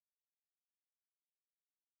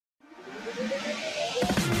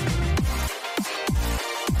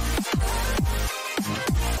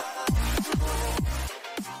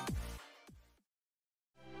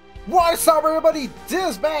What's up, everybody?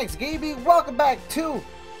 DizMaxGaming. Welcome back to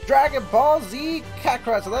Dragon Ball Z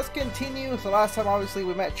Kakarot. So let's continue. So last time, obviously,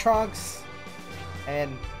 we met Trunks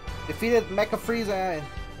and defeated Mecha Frieza and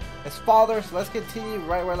his father. So let's continue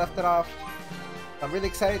right where I left it off. I'm really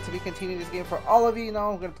excited to be continuing this game for all of you. You know,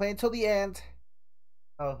 I'm going to play until the end.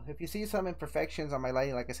 Oh, if you see some imperfections on my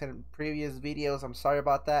lighting, like I said in previous videos, I'm sorry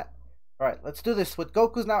about that. Alright, let's do this. With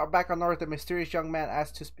Goku's now back on Earth, a mysterious young man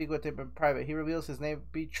asks to speak with him in private. He reveals his name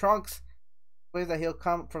be Trunks. Explains that he'll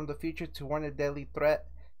come from the future to warn a deadly threat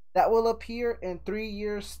that will appear in 3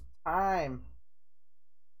 years' time.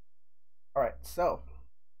 Alright, so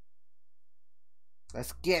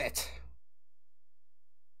let's get it.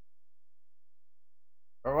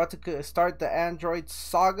 We're about to start the Android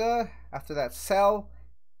saga. After that, Cell.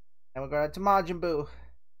 And we're going to Majin Buu.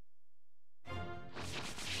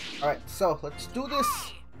 Alright, so let's do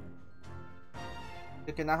this.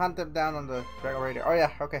 You can now hunt them down on the Dragon Radio. Oh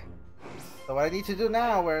yeah, okay. So what I need to do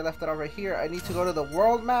now, where I left it over here, I need to go to the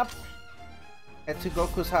world map. Head to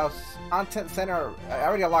Goku's house. Content center. I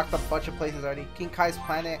already unlocked a bunch of places already. King Kai's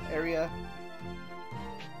planet area.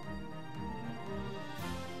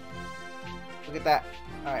 Look at that.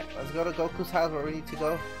 Alright, let's go to Goku's house where we need to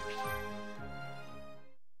go.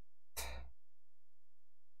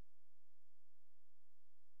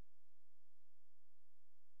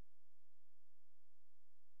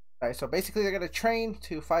 Alright, so basically they're going to train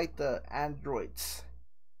to fight the androids.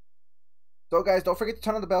 So guys, don't forget to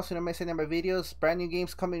turn on the bell so you don't miss any of my videos. Brand new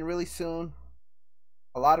games coming really soon.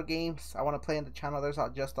 A lot of games I want to play in the channel. There's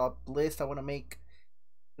not just a list I want to make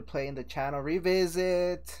to play in the channel.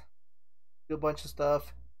 Revisit. Do a bunch of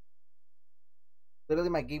stuff.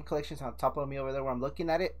 Literally my game collection is on top of me over there where I'm looking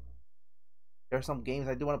at it. There are some games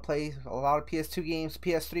I do want to play. A lot of PS2 games,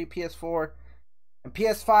 PS3, PS4, and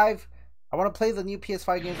PS5. I want to play the new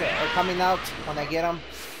PS5 games that are coming out when I get them.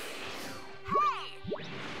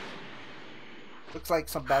 Looks like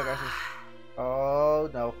some bad guys. Oh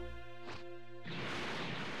no.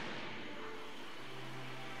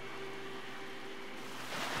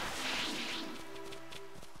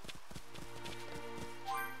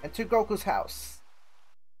 And to Goku's house.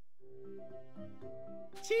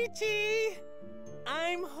 Chi-Chi!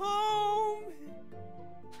 I'm home!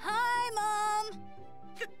 Hi, Mom!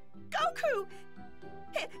 Goku!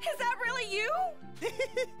 Is that really you?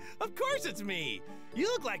 Of course it's me! You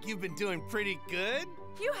look like you've been doing pretty good.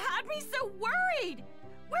 You had me so worried!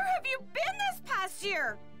 Where have you been this past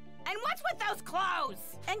year? And what's with those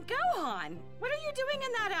clothes? And Gohan, what are you doing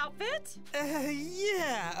in that outfit?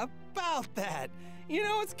 Yeah, about that. You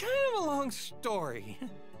know, it's kind of a long story.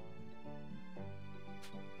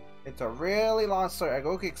 It's a really long story.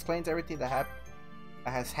 Goku explains everything that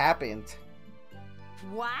has happened.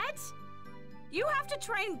 What? You have to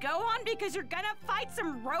train Gohan because you're gonna fight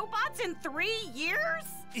some robots in 3 years?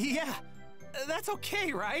 Yeah, that's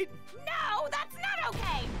okay, right? No, that's not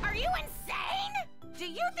okay! Are you insane? Do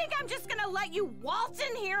you think I'm just gonna let you waltz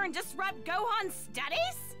in here and disrupt Gohan's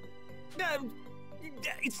studies?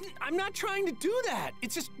 I'm not trying to do that.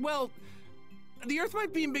 It's just, well, the Earth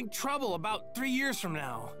might be in big trouble about 3 years from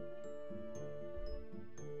now.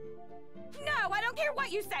 No, I don't care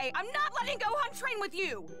what you say. I'm not letting Gohan train with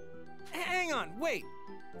you. Hang on, wait.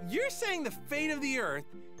 You're saying the fate of the Earth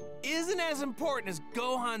isn't as important as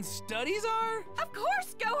Gohan's studies are? Of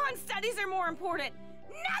course Gohan's studies are more important.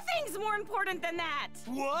 Nothing's more important than that.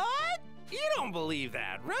 What? You don't believe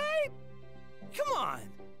that, right? Come on.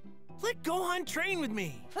 Let Gohan train with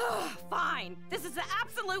me. Fine. This is the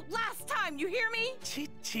absolute last time, you hear me?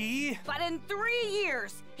 Chi-Chi. But in 3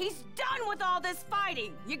 years, he's done with all this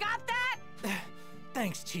fighting. You got that?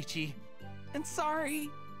 Thanks, Chi-Chi. And sorry.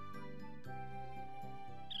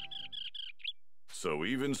 So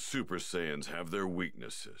even Super Saiyans have their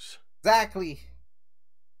weaknesses. Exactly.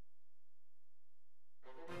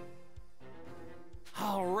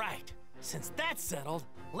 All right. Since that's settled,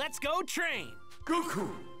 let's go train. Goku!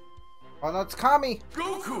 Oh no, it's Kami.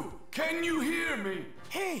 Goku! Can you hear me?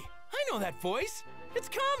 Hey, I know that voice. It's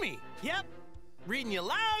Kami. Yep. Reading you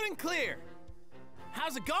loud and clear.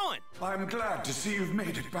 How's it going? I'm glad to see you've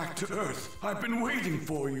made it back to Earth. I've been waiting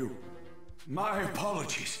for you. My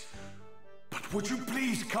apologies. But would you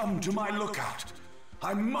please come to my lookout?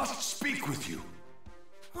 I must speak with you.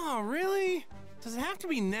 Oh, really? Does it have to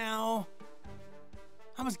be now?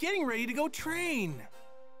 I was getting ready to go train.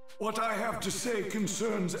 What I have to say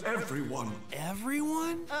concerns everyone.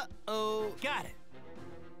 Everyone? Uh-oh. Got it.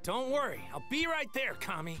 Don't worry. I'll be right there,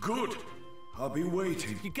 Kami. Good. I'll be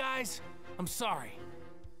waiting. You guys, I'm sorry.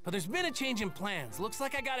 But there's been a change in plans. Looks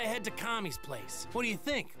like I gotta head to Kami's place. What do you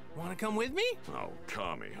think? Wanna come with me? Oh,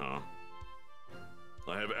 Kami, huh?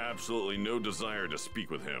 I have absolutely no desire to speak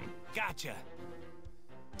with him. Gotcha.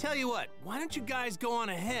 Tell you what, why don't you guys go on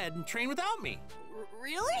ahead and train without me?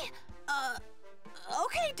 Really?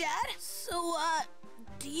 Okay, Dad. So,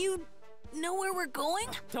 do you know where we're going?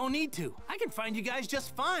 Don't need to. I can find you guys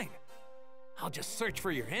just fine. I'll just search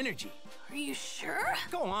for your energy. Are you sure?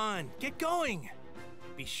 Go on, get going.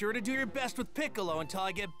 Be sure to do your best with Piccolo until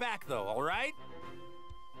I get back, though, all right?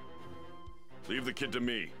 Leave the kid to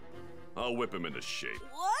me. I'll whip him into shape.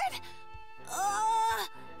 What?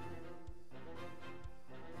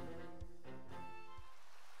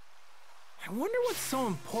 I wonder what's so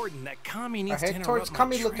important that Kami needs to Head interrupt towards my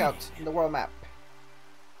Kami training. Lookout in the world map.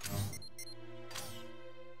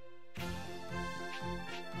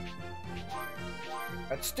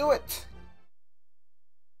 Let's do it.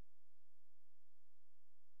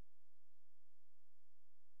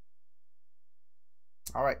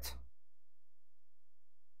 All right.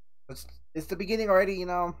 It's the beginning already, you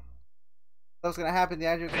know. What's gonna happen? The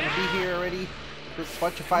Andrew's gonna be here already. There's a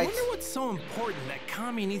bunch of I fights. wonder what's so important that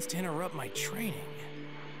Kami needs to interrupt my training.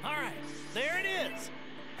 All right, there it is.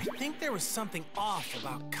 I think there was something off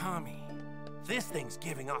about Kami. This thing's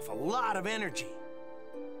giving off a lot of energy.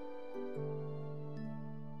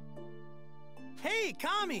 Hey,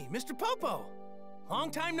 Kami, Mr. Popo. Long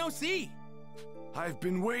time no see. I've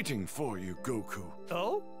been waiting for you, Goku.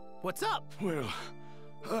 Oh? What's up? Well,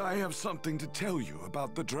 I have something to tell you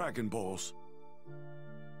about the Dragon Balls.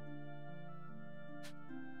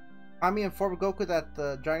 Kami informed Goku that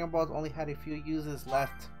the Dragon Balls only had a few uses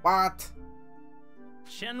left. What?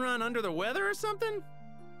 Shenron under the weather or something?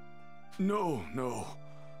 No.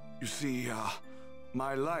 You see,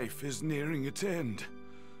 my life is nearing its end.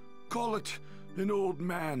 Call it an old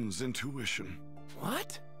man's intuition.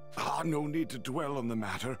 What? No need to dwell on the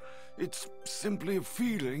matter. It's simply a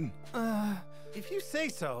feeling. If you say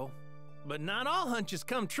so. But not all hunches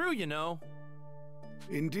come true, you know.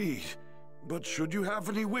 Indeed. But should you have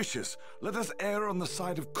any wishes, let us err on the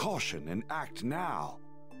side of caution and act now.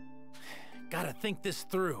 Gotta think this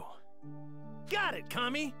through. Got it,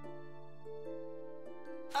 Kami!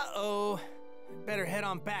 Uh-oh. I'd better head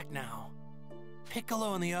on back now.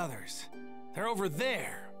 Piccolo and the others. They're over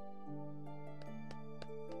there.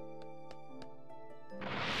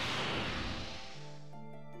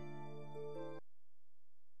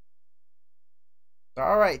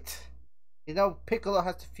 Alright. You know Piccolo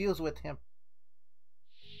has to fuse with him.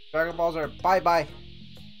 Dragon Balls are bye-bye.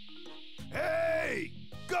 Hey!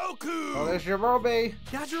 Goku! Oh, there's Yajirobe.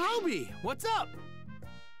 Yajirobe, what's up?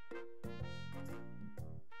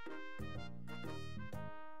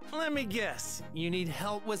 Let me guess. You need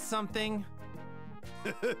help with something?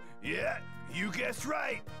 Yeah, you guessed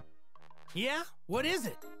right. Yeah? What is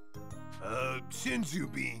it?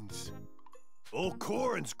 Shinzu beans. Old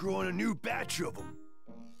Korin's growing a new batch of them.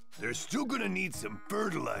 They're still gonna need some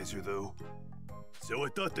fertilizer, though. So I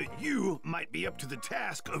thought that you might be up to the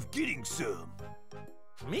task of getting some.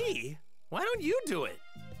 Me? Why don't you do it?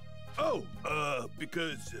 Oh,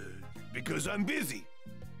 because I'm busy.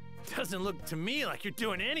 Doesn't look to me like you're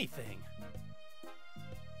doing anything.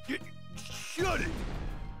 Shut it!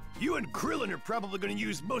 You and Krillin are probably gonna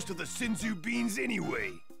use most of the Shinzu beans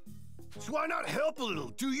anyway. So why not help a little?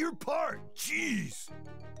 Do your part. Jeez.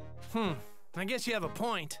 I guess you have a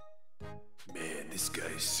point. Man, this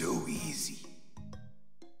guy's so easy.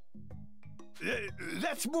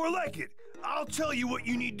 That's more like it. I'll tell you what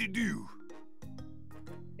you need to do.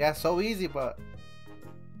 Yeah, so easy, but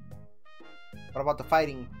what about the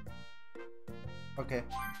fighting? Okay.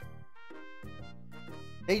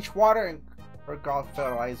 H water and or golf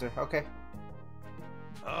fertilizer. Okay.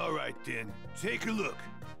 All right then, take a look.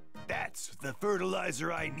 That's the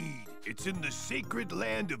fertilizer I need. It's in the sacred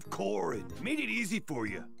land of Korin. Made it easy for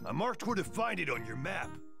you. I marked where to find it on your map.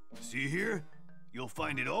 See here? You'll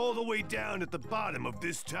find it all the way down at the bottom of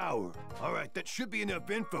this tower. All right, that should be enough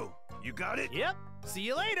info. You got it? Yep. See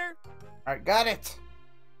you later. Alright, got it.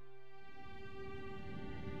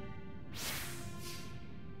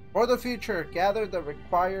 For the future, gather the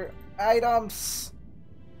required items.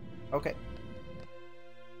 Okay.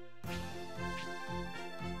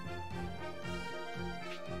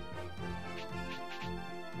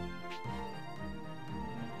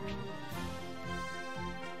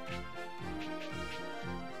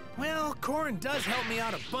 Well, Korin does help me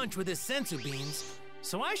out a bunch with his sensu beans,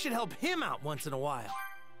 so I should help him out once in a while.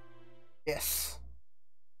 Yes.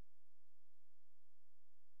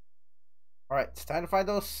 Alright, it's time to find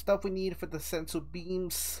those stuff we need for the sensu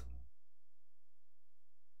beams.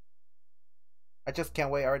 I just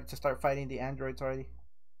can't wait already to start fighting the androids already.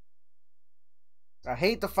 I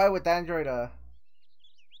hate the fight with Android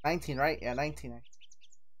 19, right? Yeah, 19.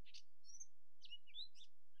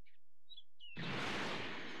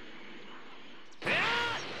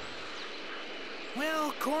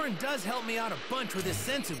 Well, Korin does help me out a bunch with his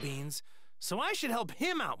sensu beans, so I should help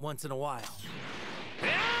him out once in a while.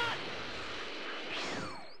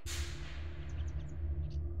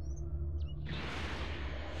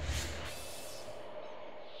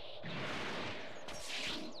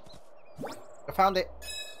 I found it.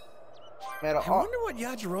 Metal. I wonder what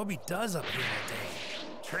Yajirobe does up here all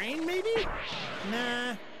day. Train, maybe?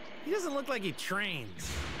 Nah, he doesn't look like he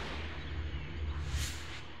trains.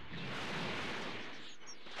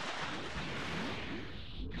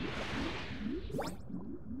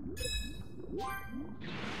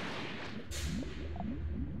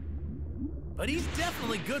 But he's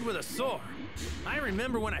definitely good with a sword. I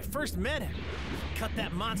remember when I first met him. He cut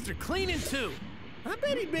that monster clean in two. I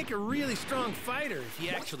bet he'd make a really strong fighter if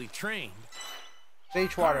he actually trained.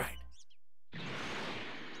 Stage water. Right.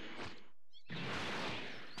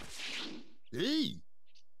 Hey!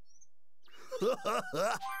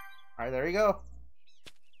 Alright, there you go.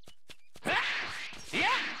 Yeah!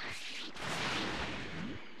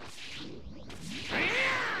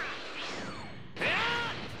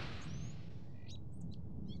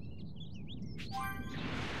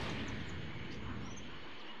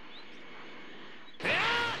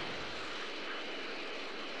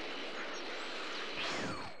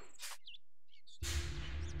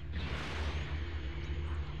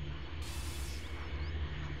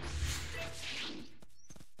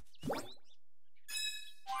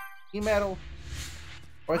 E-metal.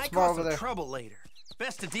 Or it's Might small cause over some there. trouble later.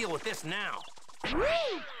 Best to deal with this now.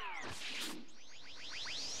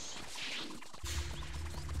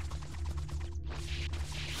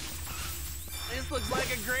 This looks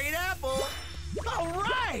like a great apple. All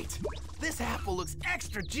right! This apple looks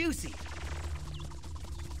extra juicy.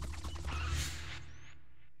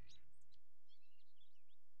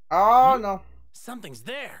 Oh no. Something's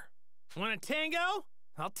there. Want a tango?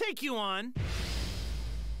 I'll take you on.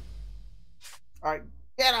 Alright,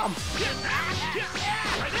 get him!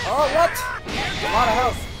 Oh, what? A lot of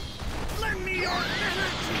health. Lend me your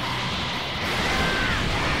energy.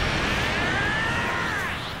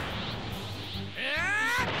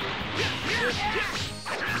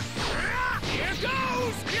 Here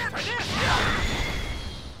goes!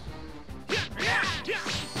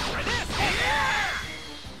 For this!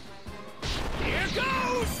 Here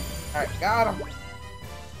goes! Alright, got him.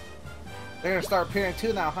 They're gonna start appearing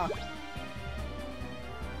too now, huh?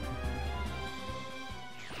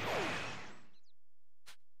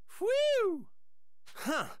 Whew!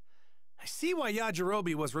 Huh. I see why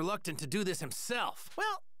Yajirobe was reluctant to do this himself.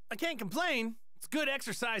 Well, I can't complain. It's good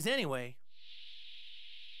exercise anyway.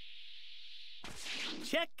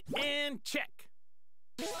 Check and check.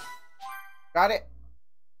 Got it.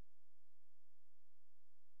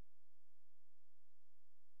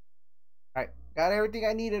 Alright, got everything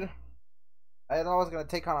I needed. I didn't know I was gonna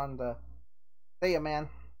take on the Thea man.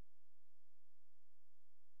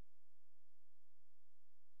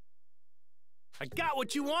 I got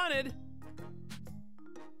what you wanted.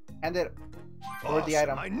 And it. Or Awesome. the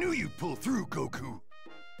item. I knew you'd pull through, Goku.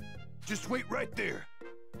 Just wait right there.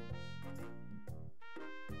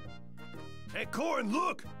 Hey, Korin,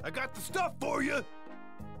 look! I got the stuff for you!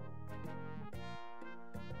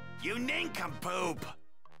 You nincompoop!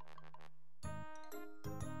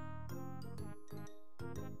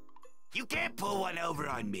 You can't pull one over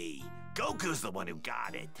on me. Goku's the one who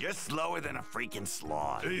got it. You're slower than a freaking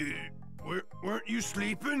sloth. Hey, weren't you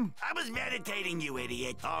sleeping? I was meditating, you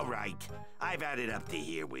idiot. All right, I've had it up to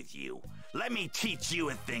here with you. Let me teach you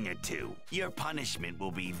a thing or two. Your punishment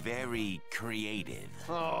will be very creative.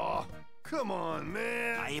 Aw, come on,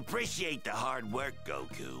 man. I appreciate the hard work,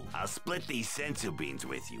 Goku. I'll split these sensu beans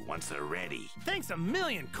with you once they're ready. Thanks a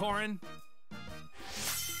million, Korin.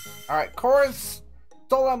 Alright, Korin's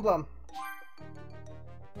Soul Emblem.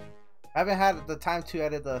 I haven't had the time to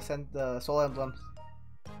edit the Soul Emblems.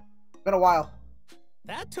 Been a while.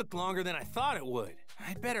 That took longer than I thought it would.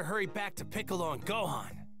 I'd better hurry back to Piccolo and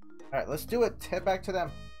Gohan. Alright, let's do it. Head back to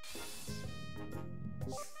them.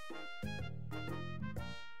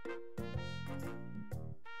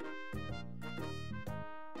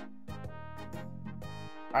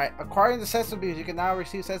 Alright, acquiring the sensu beams. You can now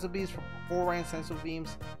receive sensu beams from 4 rank sensu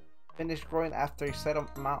beams. Finish growing after a set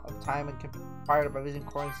amount of time and can be acquired by visiting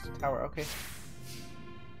Korin's tower. Okay.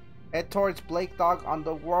 Head towards Blake Dog on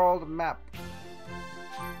the world map.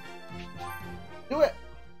 Do it!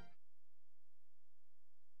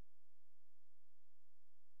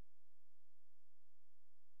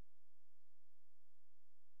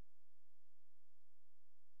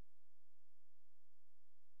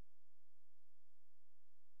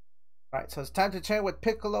 Alright, so it's time to train with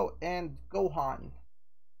Piccolo and Gohan.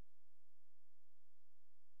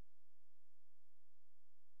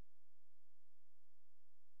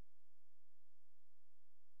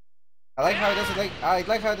 I like how it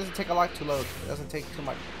doesn't take a lot to load. It doesn't take too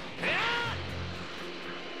much.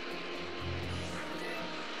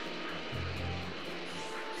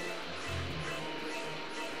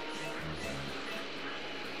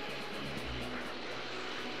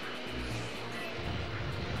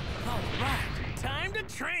 Alright, time to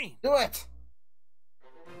train! Do it!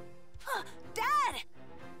 Dad!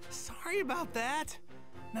 Sorry about that.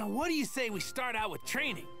 Now what do you say we start out with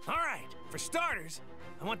training? Alright, for starters,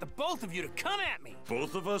 I want the both of you to come at me.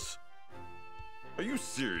 Both of us? Are you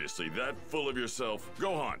seriously that full of yourself?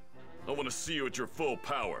 Gohan, I want to see you at your full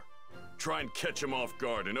power. Try and catch him off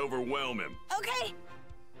guard and overwhelm him. Okay.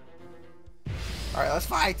 Alright, let's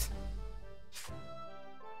fight!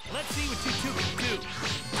 Let's see what you two can do.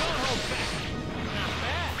 Don't hold back. Not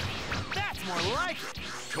bad. That's more like it.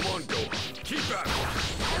 Come on, Gohan. Keep at it.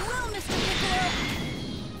 I will, Mr. Piccolo.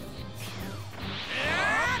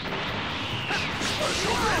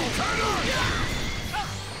 Special beam cannon!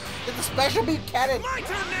 Get the special beam cannon! My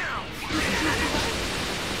turn now!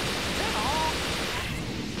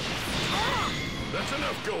 That's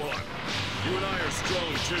enough, Gohan. You and I are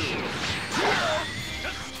strong too.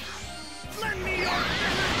 Lend me your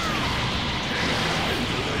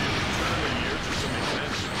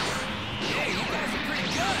Yeah, you guys are pretty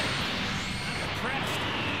good. I'm impressed.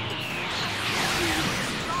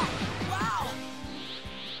 Wow.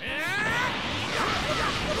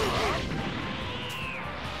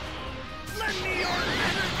 Lend me your I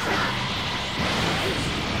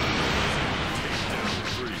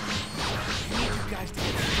need you guys to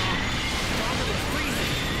get strong. Stronger than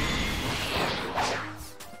freezing.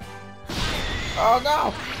 Oh no!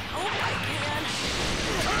 Oh, I can.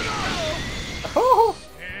 Oh!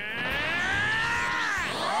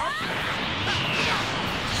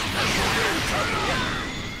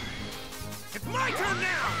 It's my turn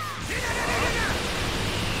now!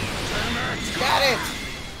 Got it!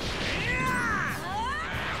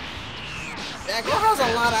 Yeah, Gohan's a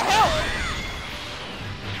lot of help!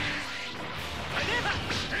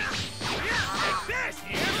 Like this!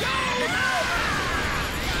 Here goes!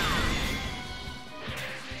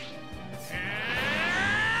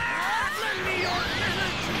 Lend me your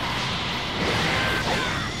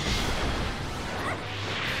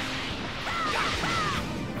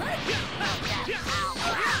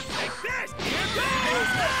Like this! Here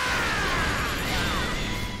goes!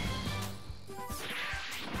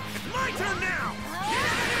 It's my turn now!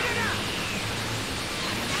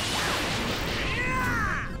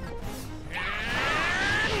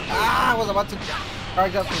 Ah, I was about to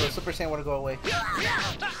charge up so the Super Saiyan would go away.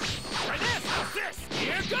 Try this! How's this?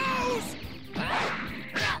 Here goes!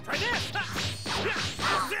 Try this!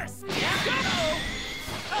 How's this? Here goes!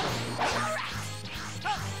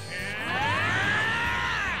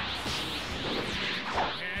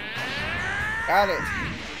 Got it.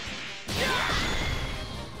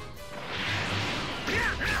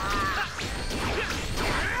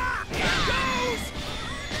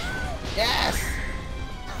 Yes!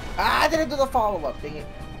 Ah, I didn't do the follow-up, dang it.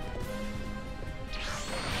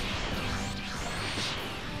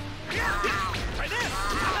 Try this!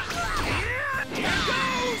 Here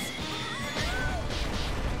goes!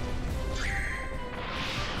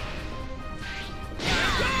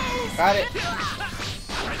 Got it.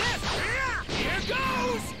 Try this! Here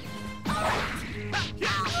goes!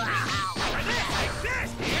 Try this! Like this!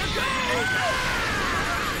 Here goes!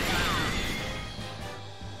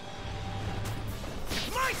 It's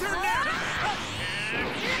my turn now!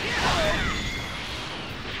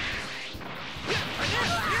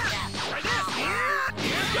 Try this! Here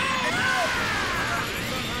goes!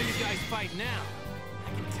 How you guys fight now? I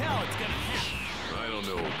can tell it's gonna happen. I don't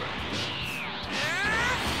know about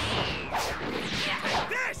Like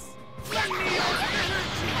this! Lend me your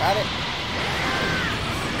energy! Got it.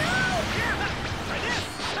 Try this!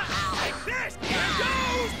 Like this! Here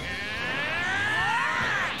goes!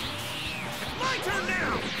 It's my turn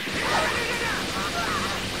now!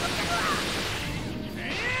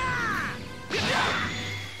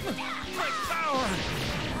 Great power!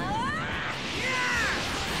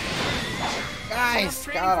 Nice,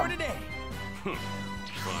 Training got for him. today.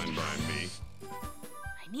 fine by me.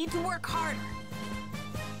 I need to work harder.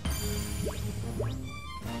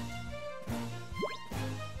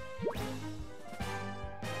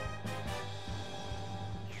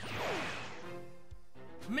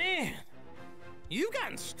 Man, you've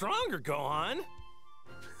gotten stronger, Gohan.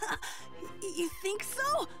 You think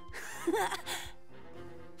so?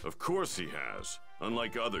 Of course he has.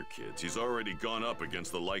 Unlike other kids, he's already gone up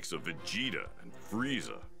against the likes of Vegeta and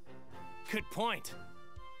Frieza. Good point.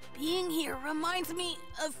 Being here reminds me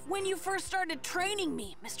of when you first started training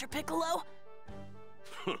me, Mr. Piccolo.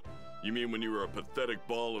 You mean when you were a pathetic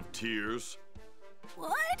ball of tears?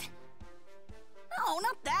 What? No,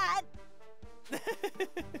 not that.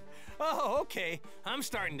 Oh, okay. I'm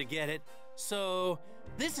starting to get it. So,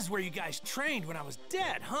 this is where you guys trained when I was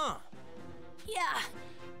dead, huh? Yeah.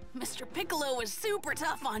 Mr. Piccolo was super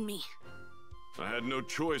tough on me. I had no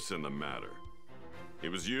choice in the matter. He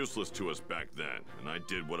was useless to us back then, and I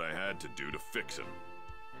did what I had to do to fix him.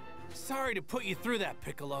 Sorry to put you through that,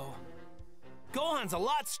 Piccolo. Gohan's a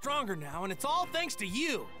lot stronger now, and it's all thanks to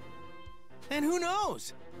you. And who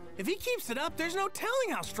knows? If he keeps it up, there's no telling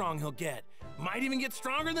how strong he'll get. Might even get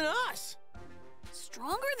stronger than us.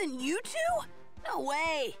 Stronger than you two? No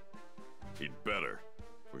way. He'd better.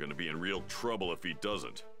 We're gonna be in real trouble if he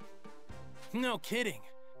doesn't. No kidding.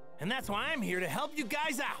 And that's why I'm here to help you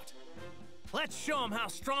guys out. Let's show him how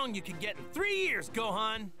strong you can get in 3 years,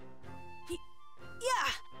 Gohan.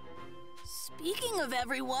 Yeah. Speaking of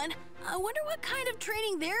everyone, I wonder what kind of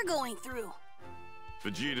training they're going through.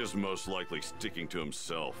 Vegeta's most likely sticking to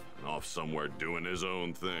himself and off somewhere doing his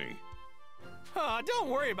own thing. Oh, don't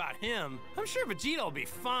worry about him. I'm sure Vegeta will be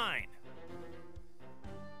fine.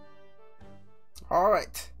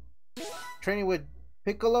 Alright. Training with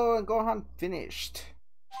Piccolo and Gohan finished.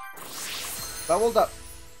 Leveled up.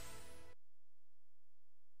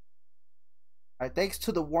 Alright, thanks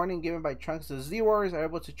to the warning given by Trunks, the Z-Warriors are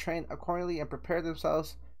able to train accordingly and prepare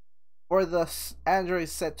themselves for the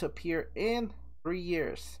androids set to appear in 3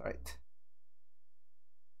 years. Alright.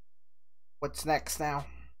 What's next now?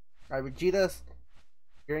 Alright, Vegeta's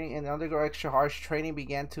journey and undergo extra harsh training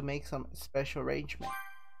began to make some special arrangement.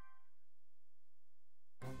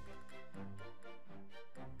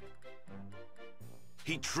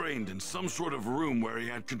 He trained in some sort of room where he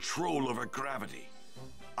had control over gravity.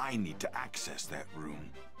 I need to access that room.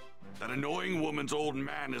 That annoying woman's old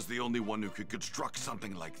man is the only one who could construct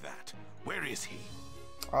something like that. Where is he?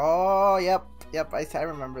 Oh, yep, I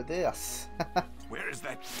remember this. Where is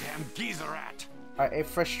that damn geezer at? Alright, a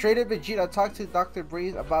frustrated Vegeta talked to Dr.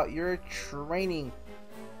 Breeze about your training.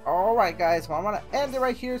 Alright guys, well I'm gonna end it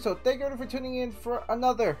right here, so thank you for tuning in for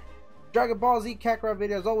another Dragon Ball Z Kakarot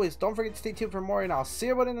video. As always, don't forget to stay tuned for more, and I'll see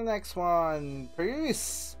you in the next one.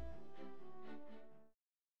 Peace!